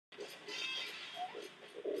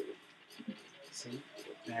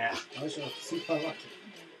Yeah. I was super lucky.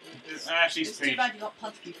 She's It's too Peach. bad you got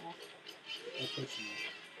punched before. I'm pushing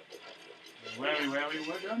you. Where are we?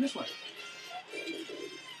 We're going this way.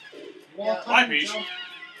 What? Hi, Peach.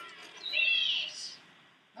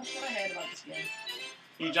 That's what I heard about this game.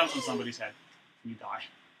 You jumped on somebody's head. You die.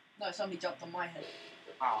 No, somebody jumped on my head.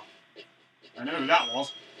 Ah. I know who that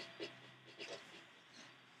was.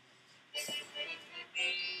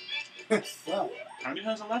 Well, How many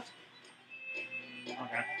turns are left?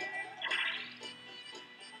 Okay.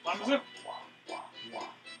 Time is it? yeah.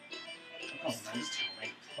 Oh man, just tell me.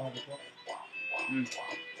 5 o'clock.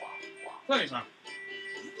 Plenty of time.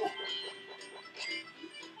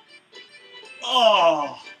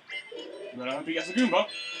 Oh! But I hope he gets a Goomba.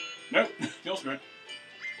 Nope, feels good.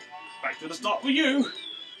 Back to the start with you.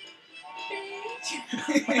 And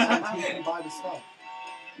he can buy the stuff.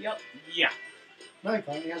 Yep. Yeah, No, he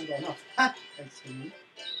can't. He hasn't got enough. Ha! Thanks to me.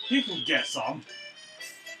 he can get some.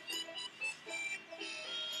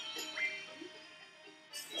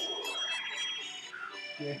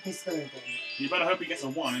 Yeah, he's still getting it. You better hope he gets a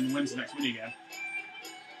 1 and wins the next mini game.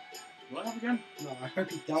 Will I have again? No, I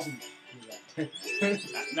hope he doesn't do that.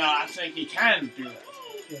 No, I'm saying he can do that.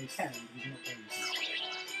 Yeah, he can, but he's not going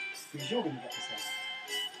to. Because you're going to get the stuff.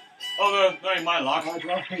 Oh, no, knowing my luck. I'd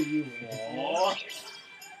rather you would. Four.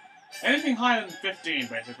 Anything higher than 15,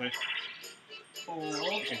 basically. 4.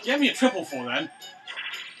 Okay, give me a triple 4 then.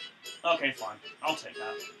 Okay, fine. I'll take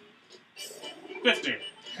that. 15.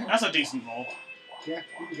 That's a decent roll. Yeah,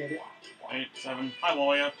 you can get it. 8, 7. Hi,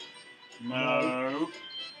 warrior. No.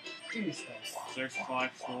 Give me stuff. 6,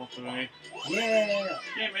 5, 4, 3. Yeah!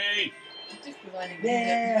 Give me. Just providing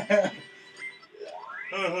Yeah!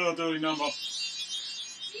 Dirty number.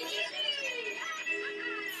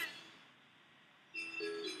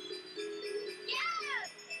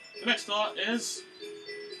 The next start is.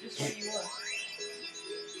 just where you were.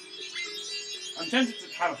 I'm tempted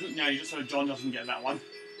to have a hoot now just so John doesn't get that one.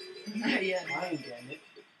 Yeah. I ain't getting it.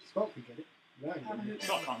 Scott can get it. You ain't getting it.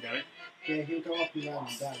 Scott can't get it. Yeah, he'll go up and down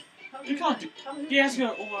and down. You can't do. He has to go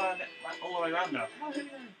all the way around now. How who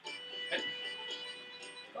knows?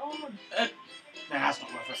 Go on. Nah, that's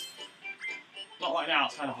not worth it. Not right now,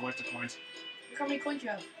 it's kind of a waste of coins. Look how many coins you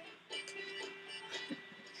have.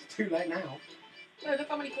 It's too late now. No, look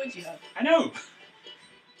how many coins you have. I know!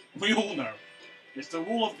 We all know. It's the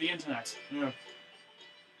rule of the internet. Yeah.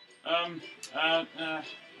 I'm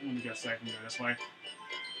gonna go safe and go this way.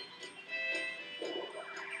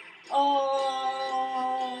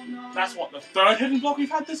 Oh no. That's what, the 3rd hidden block we've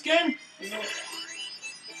had this game? Yeah.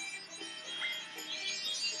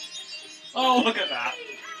 Oh, look at that.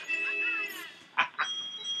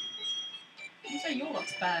 You say your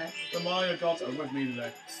luck's bad. The Mario gods are with me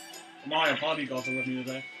today. The Mario Party gods are with me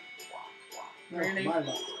today. No, Really? my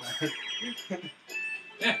luck's bad.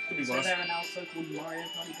 Yeah, could be So worse. there are now so-called Mario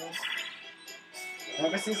Party gods.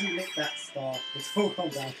 Ever since he licked that star, it's all gone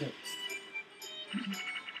downhill.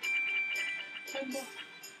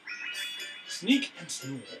 Sneak and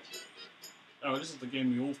snore. Oh, this is the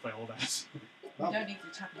game we all failed at. You don't need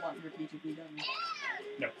to tap the button repeatedly, don't you?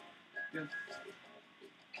 No. Good.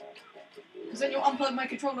 Because then you'll unplug my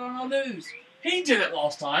controller and I'll lose. He did it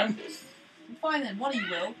last time. Fine then, one of you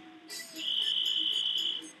will.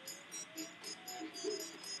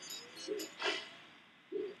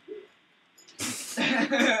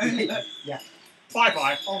 Yeah.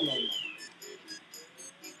 Bye-bye. Oh no.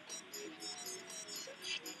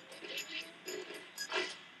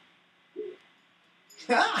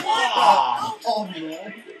 Ah! Oh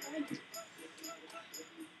no.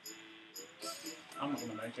 I'm not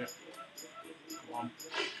gonna make it. Come on.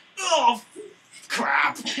 Oh,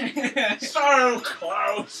 crap! So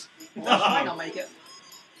close! Might not make it.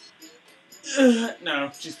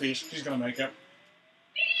 No, she's Peach. She's gonna make it.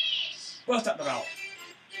 Burst at the bell.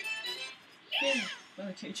 Yeah.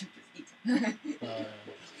 Well, change your feet.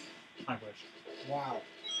 I wish. Wow.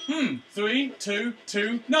 3, 2,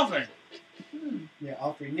 2, nothing. Yeah,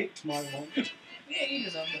 after he nicked my one, Yeah, you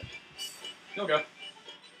deserve it. You'll go.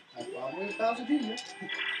 I thought we were about to do it.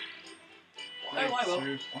 Oh, I will.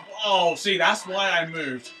 2. Oh, see, that's why I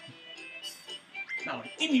moved. Now,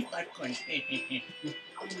 give me 5 coins.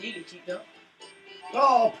 I'm really cheaped up.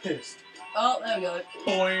 Oh, pissed. Oh, there we go.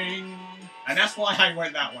 Boing. And that's why I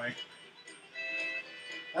went that way.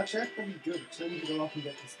 Actually, that's probably good, because then you can go up and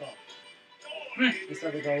get the stuff. Hmm.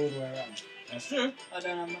 Instead of go all the way around. That's true. I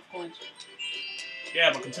don't have enough coins.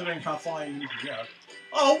 Yeah, but considering how far you need to go.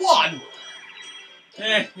 Oh, 1!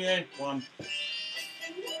 Yeah, 1.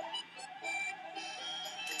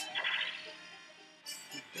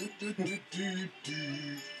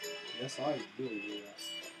 Yes, I will do that.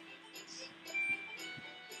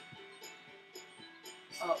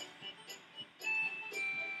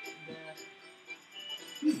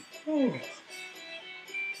 Ooh.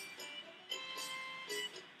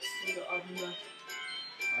 We got oven left.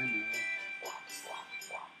 I know.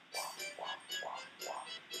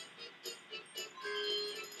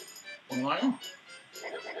 One item? No.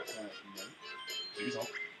 These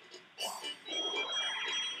off.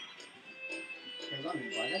 Because I'm in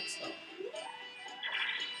by next start.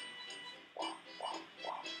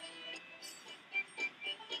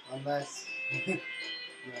 Unless... no.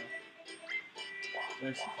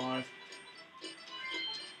 65.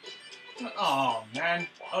 Oh man.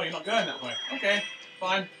 Oh, you're not going that way. Okay,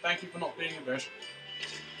 fine. Thank you for not being a bitch.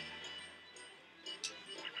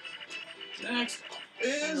 Next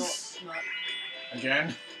is Not.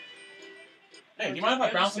 again. Hey, do you mind if I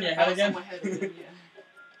I'm bounce just on your gonna head again? bounce on my head again,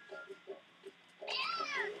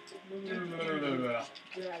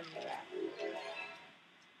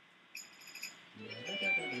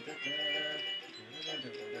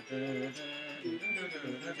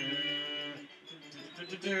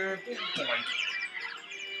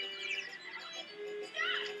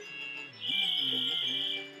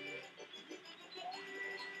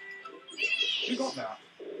 You got that.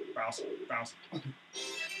 Bounce, bounce.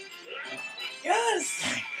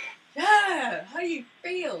 Yes! Yeah! How do you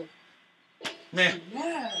feel? Meh,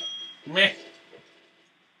 Yeah! meh,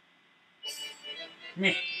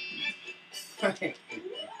 meh.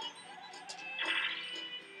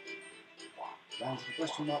 Down to the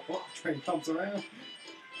question mark, what? The train comes around?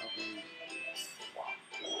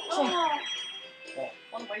 Oh! What?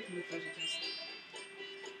 One away from the treasure chest.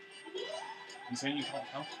 You saying you can't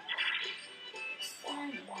count?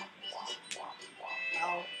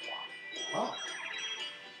 Ow. Ah,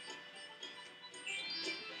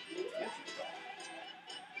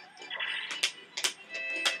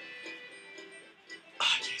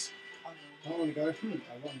 Ah, jeez. I want to go, I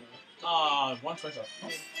wonder. Ah, one treasure. Oh.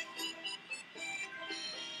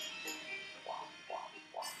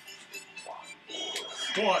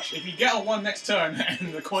 Watch, if you get a 1 next turn,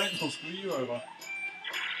 and the coin will screw you over.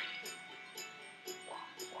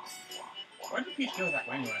 Why did Peach go that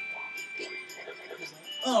way anyway?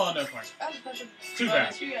 Oh, no points. That was a question. Too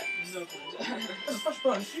bad. You get no points. That's a push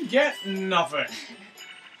button. You get nothing.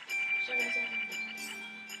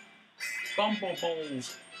 Bumble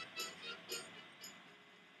balls.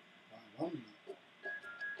 I wonder.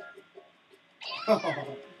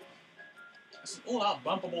 Oh, It's an all-out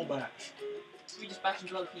bumpable bash. We just bash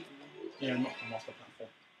into other people. Yeah, not the master platform.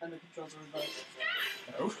 And the controls are reversed.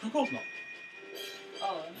 No, of course not.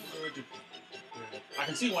 Oh, I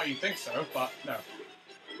can see why you think so, but no.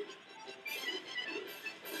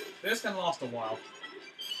 This can last a while.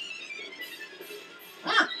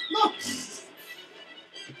 ah, no!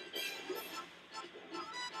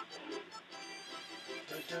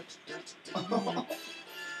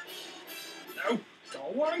 No! Go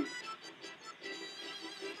away!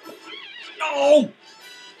 No!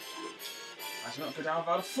 I should not go down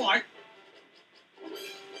without a fight.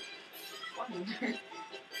 fun.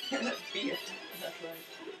 Beer. That's right.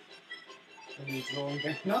 And you draw and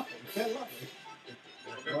get nothing. They're lovely.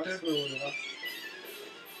 Right through all of us.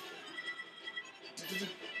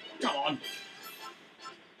 Come on!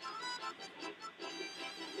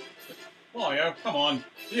 Mario, come on.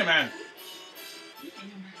 Be a man.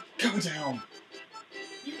 Go down.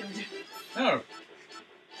 You can do. No. No!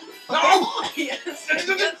 Oh, yes!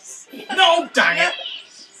 Yes! No, dang it!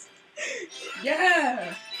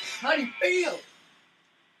 Yeah! How do you feel?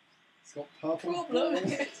 It's got purple Problem.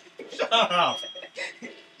 balls. Shut up!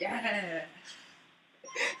 Yeah!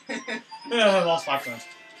 Yeah, I lost 5 turns.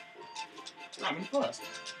 I'm in first.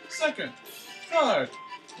 Second. Third.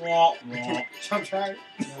 Wah, wah. Jump track?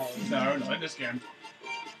 No. No, not in this game.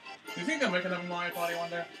 Do you think they'll make another Mario Party one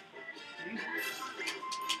day?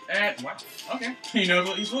 And, wow, okay. He knows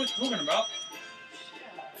what he's talking about.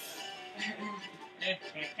 That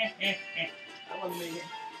wasn't me.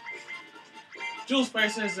 Jewel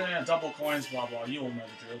spaces, double coins, blah blah. You all know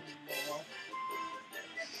the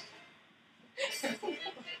drill.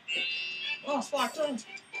 Oh, 5 turns.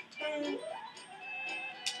 2.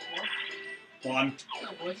 1. Oh,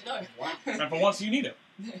 where'd you go? Wow. And for once, you need it.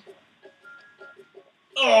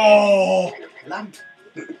 Oh! Lamp.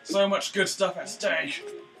 So much good stuff at stake.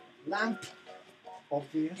 Lamp.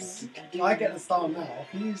 Obvious. I get the star now.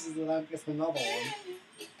 He uses the lamp, gets another one.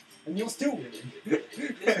 And you're still winning.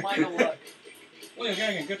 This might not work. Well, you're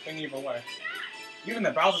getting a good thing either way. Even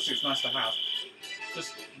the Bowser suit's nice to have.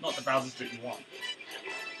 Just not the Bowser suit you want.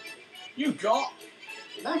 You got...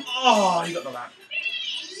 Lamp. Oh, you got the lamp.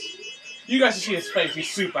 You guys should see his face. He's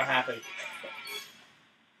super happy.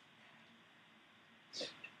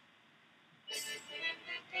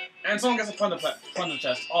 And someone gets a plunder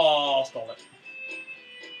chest. Oh, I'll stall it.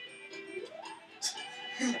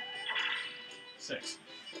 6.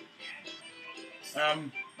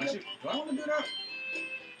 Actually, do I want to do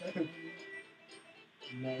that?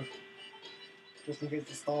 No. Just in case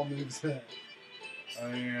the star moves there.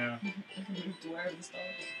 Oh, yeah. I can move to wherever the star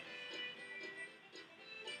is.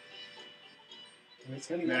 And it's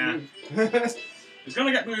gonna get Nah. moved. It's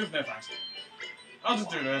gonna get moved, no thanks. I'll just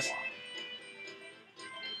do this.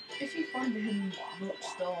 If you find a hidden locked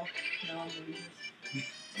star, no, I'm gonna use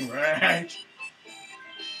this. Right.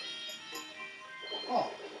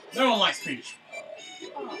 Oh, No one likes Peach.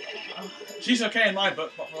 Oh. She's okay in my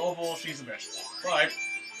book, but for overall, she's a bitch. Right.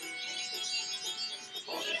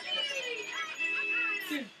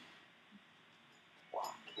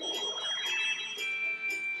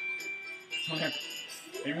 Okay.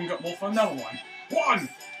 Even got more for another one. 1!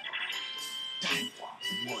 Dang.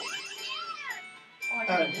 Oh, I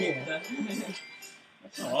can here. walk there.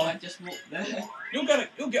 Oh. I just walked there. You'll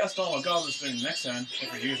get a star regardless during the next turn,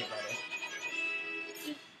 if you use it, that is.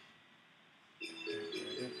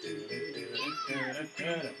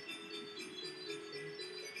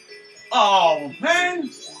 Oh, man!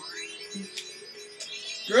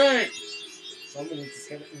 Great! someone needs a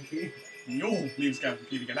skeleton key. You'll need to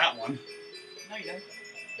key to get that one. No, you don't.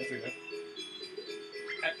 Yes, we do.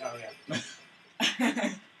 Oh, yeah.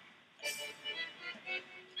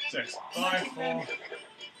 6, 5, 4.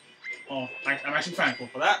 Oh, I'm actually thankful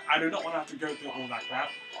for that. I do not want to have to go through all that crap.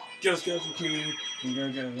 Just go for key and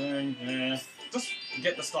go get a thing. Yeah. Just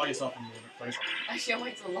get the star yourself and move it, please. Actually, I'll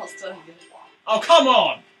wait till the last turn again. Oh, come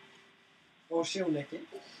on! Or she'll nick it.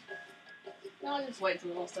 No, I'll just wait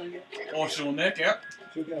till the last turn again. Or she'll nick it.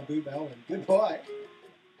 She'll get a boo bell and goodbye.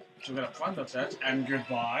 She'll get a plunder set and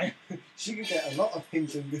goodbye. She could get a lot of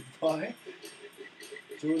things and goodbye.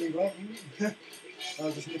 Julie, love you.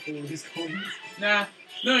 I'll just nick all these coins. Nah,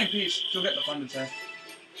 knowing Peach, she'll get the plunder chest.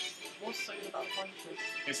 What's so good about the punch?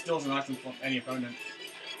 It steals an item from any opponent.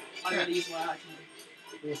 I'm gonna use my action.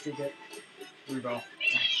 Or she'll get, Blue bell.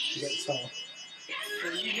 she'll get the star. So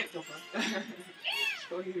you get Dopper.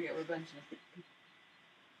 Or you get revenge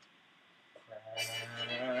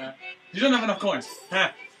now. You don't have enough coins. Huh.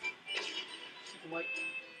 She can wait.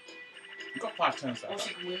 You've got 5 turns Or there.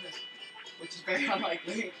 she can win this. Which is very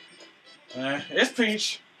unlikely. It's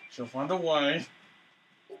Peach. She'll find a way.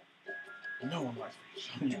 No one likes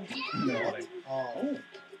Peach. Nobody. Oh.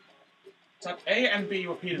 Tap A and B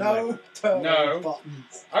repeatedly. No turbo No.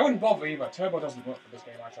 buttons. I wouldn't bother either. Turbo doesn't work for this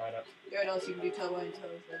game. I tried it. You know what else you can do? Turbo and turbo.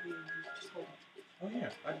 So you just hold it. Oh yeah,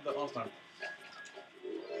 I did that last time.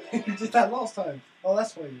 You did that last time. Oh,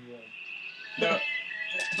 that's why you won. No.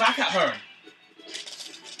 Back at home.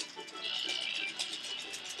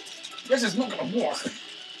 This is not gonna work.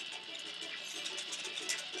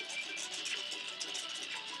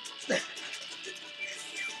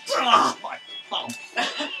 Ah, my thumb.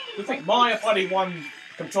 You think my bloody one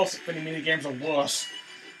control stick spinning mini games are worse?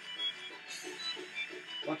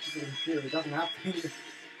 Much as it's true, it doesn't have to be.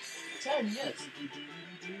 10 years.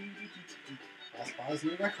 That's Spies'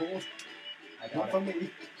 new record. I Not got for it. me.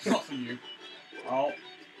 Not for you. Oh.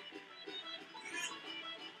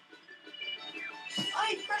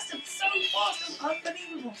 I pressed it so fast, it's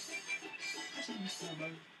unbelievable. I should use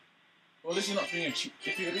turbo. Well, this is not being a cheap.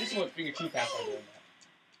 If you at least want being a cheap ass by doing that.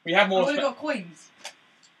 We have more. I've only got coins.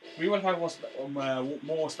 We would have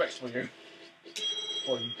more respect for you.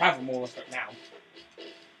 Or you have more respect now.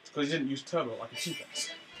 It's because you didn't use turbo like a cheap ass.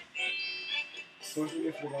 So what did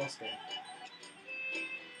you do for the last game?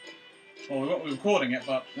 Well, we won't be recording it,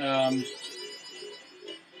 but who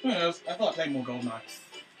knows? I thought I'd play more GoldenEye.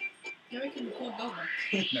 Yeah, we can record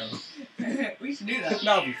Golden. No. We should do that.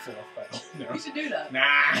 That would be full of fail. No. We should do that. Nah.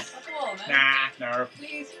 Oh, come on, man. Nah. No.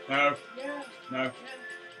 Please. No. Yeah. No. Yeah.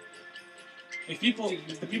 If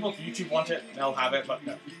the people of YouTube want it, they'll have it, but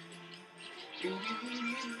no.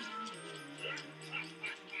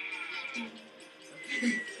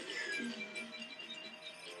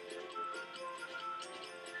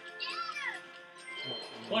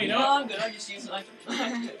 Well, you know No, what? I'm good. I just use an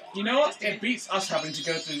item. You know what? It beats us having to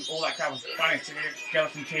go through all that crap of finding a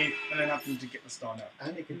skeleton key and then having to get the star now.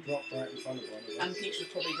 And it can drop right in front of one of And us. Peach was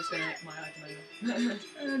probably just going to nick my item over.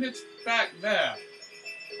 And it's back there.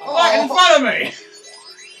 Oh. Right in front of me!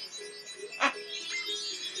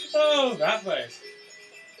 Oh, that place.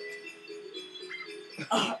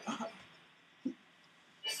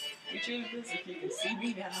 YouTube, if you can see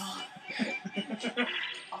me now. I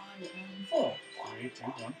am. 4, 3, 2,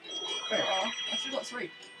 1. Oh, I still got 3.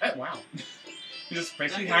 Oh, wow. You just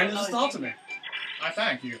basically Okay, handed the well, star to me. I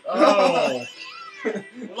thank you. Oh!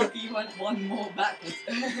 Lucky you went one more backwards.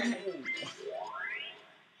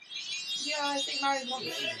 Yeah, I think Mario's won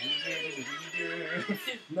this.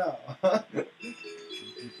 No.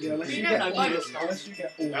 Yeah, unless you No, get no, all bonus the- stars. unless you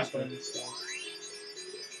get all the That's bonus stars.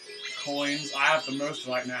 Coins. I have the most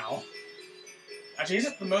right now. Actually, is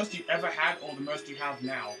it the most you've ever had or the most you have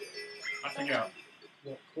now? I forget.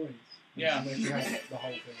 What, coins? Yeah. Unless you have the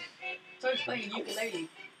whole thing. So it's playing ukulele.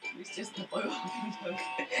 It's just the bow joke.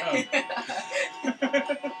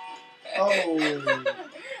 Oh.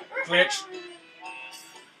 Glitch.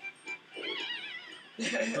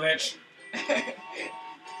 Glitch. Oh,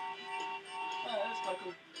 that's quite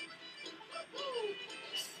cool.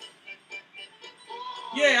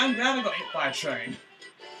 Yeah, I'm glad I got hit by a train.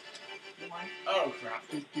 Why? Oh crap.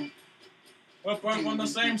 We're both on the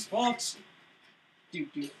same spot.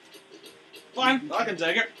 Fine, I can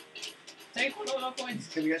take it. Take all of our coins.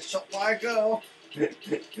 He's gonna get shot by a girl.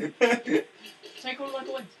 Take all of our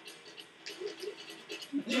coins.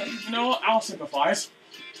 You know what? I'll sympathise.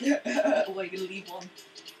 Or are you gonna leave one?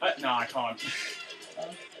 No, I can't.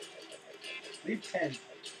 Leave 10.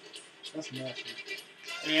 That's mercy.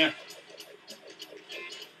 Yeah.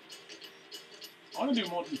 I want to do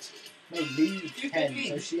more than... No, leave Do 10,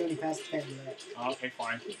 15. so she only has 10 left. Oh, okay,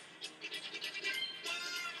 fine. Here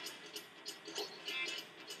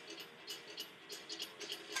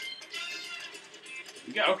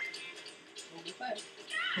we go. All the fair.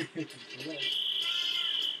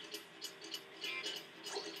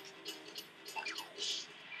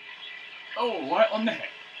 Oh, right on the head.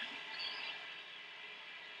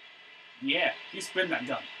 Yeah, you spin that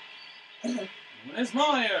gun. And there's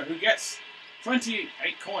Mario, who gets 28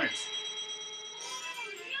 coins.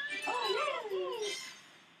 Oh,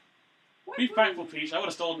 yeah. Be thankful, Peach. I would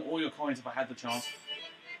have stolen all your coins if I had the chance.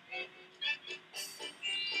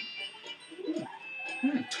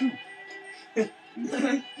 Two.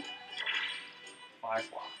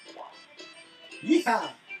 5. Yeah!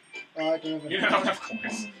 Oh, I don't have You enough. don't have enough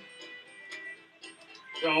coins.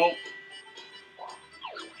 Oh.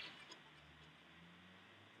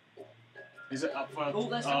 Is it up for... Oh,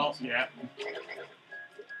 that's oh, not. yeah.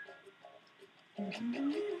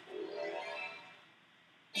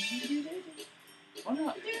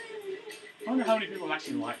 I wonder how many people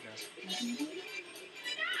actually like this.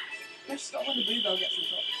 Let's stop when the bluebell gets on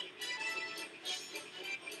top.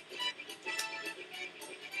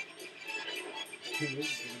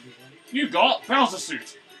 You got Bowser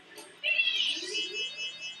suit.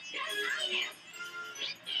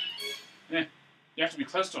 Yeah, you have to be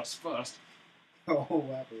close to us first. Oh,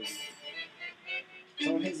 happy.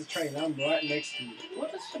 Someone hits a train, I'm right next to you.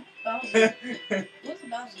 What does the Bowser? What's the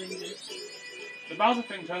Bowser thing do? The Bowser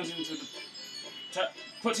thing turns into the...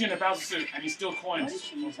 puts you in a Bowser suit and you steal Why did coins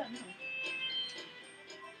she use that now?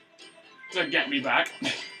 to get me back.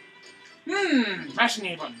 Pressing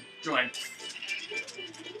A button. Join.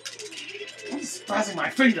 I'm spazzing my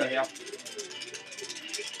finger here.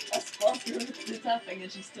 That's faster than the tapping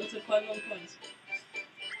and she still took quite a lot of coins.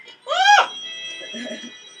 Ah! That's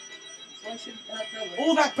why I shouldn't have trouble.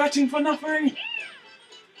 All that betting for nothing.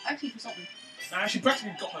 Actually, for something. Nah, she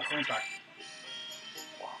practically got her coins back.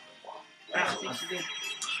 I think she did.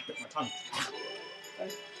 I bit my tongue.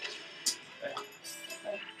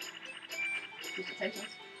 Does it take us?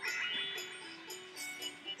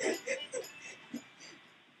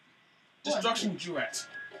 Destruction duet.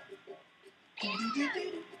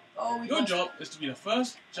 Oh, we Your lost. job is to be the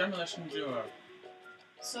first demolition duo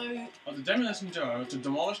So, of the demolition duo to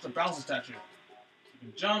demolish the Bowser statue. You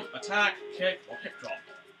can jump, attack, kick, or hip drop.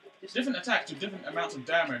 Different attacks do different amounts of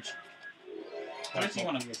damage. So if you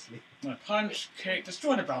want to punch, kick,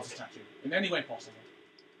 destroy the Bowser statue in any way possible.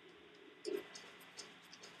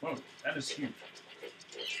 Whoa, that is huge.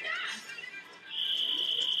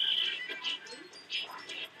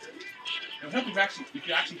 It would help if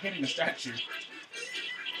you're actually hitting the statue.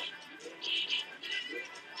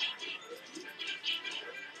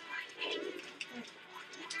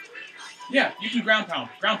 Yeah, you can ground pound.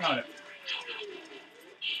 Ground pound it.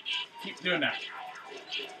 Keep doing that.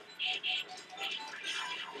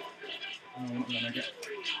 Oh, I'm not gonna make it.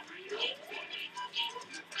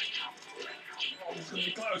 Oh, this is gonna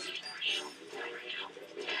be close.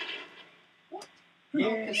 Yeah.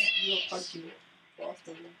 because you're punching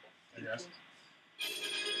faster than I guess.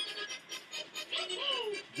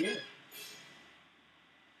 Yeah.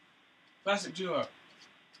 Classic duo.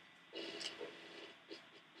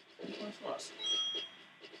 Any points for us?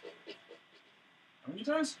 How many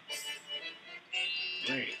times?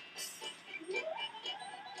 3.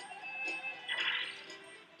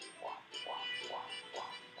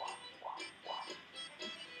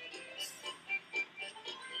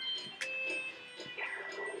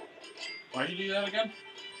 Why did you do that again?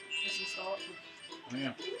 This will start. Oh,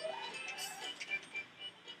 yeah.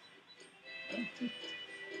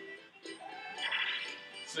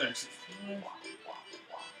 Six.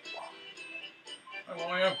 Hi,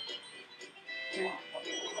 Mario. Yeah,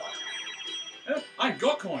 I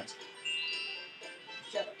got coins.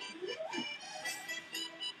 Shut up.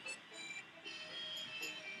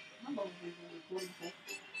 How long have we been recording for?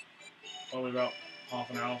 Probably about half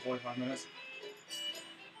an hour, 45 minutes.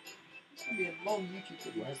 It's going to be a long YouTube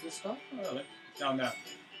video. Where's the stuff? Oh, really? Down there.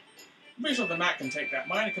 I'm pretty sure the Mac can take that.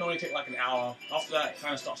 Mine can only take like an hour. After that, it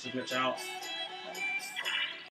kind of starts to glitch out.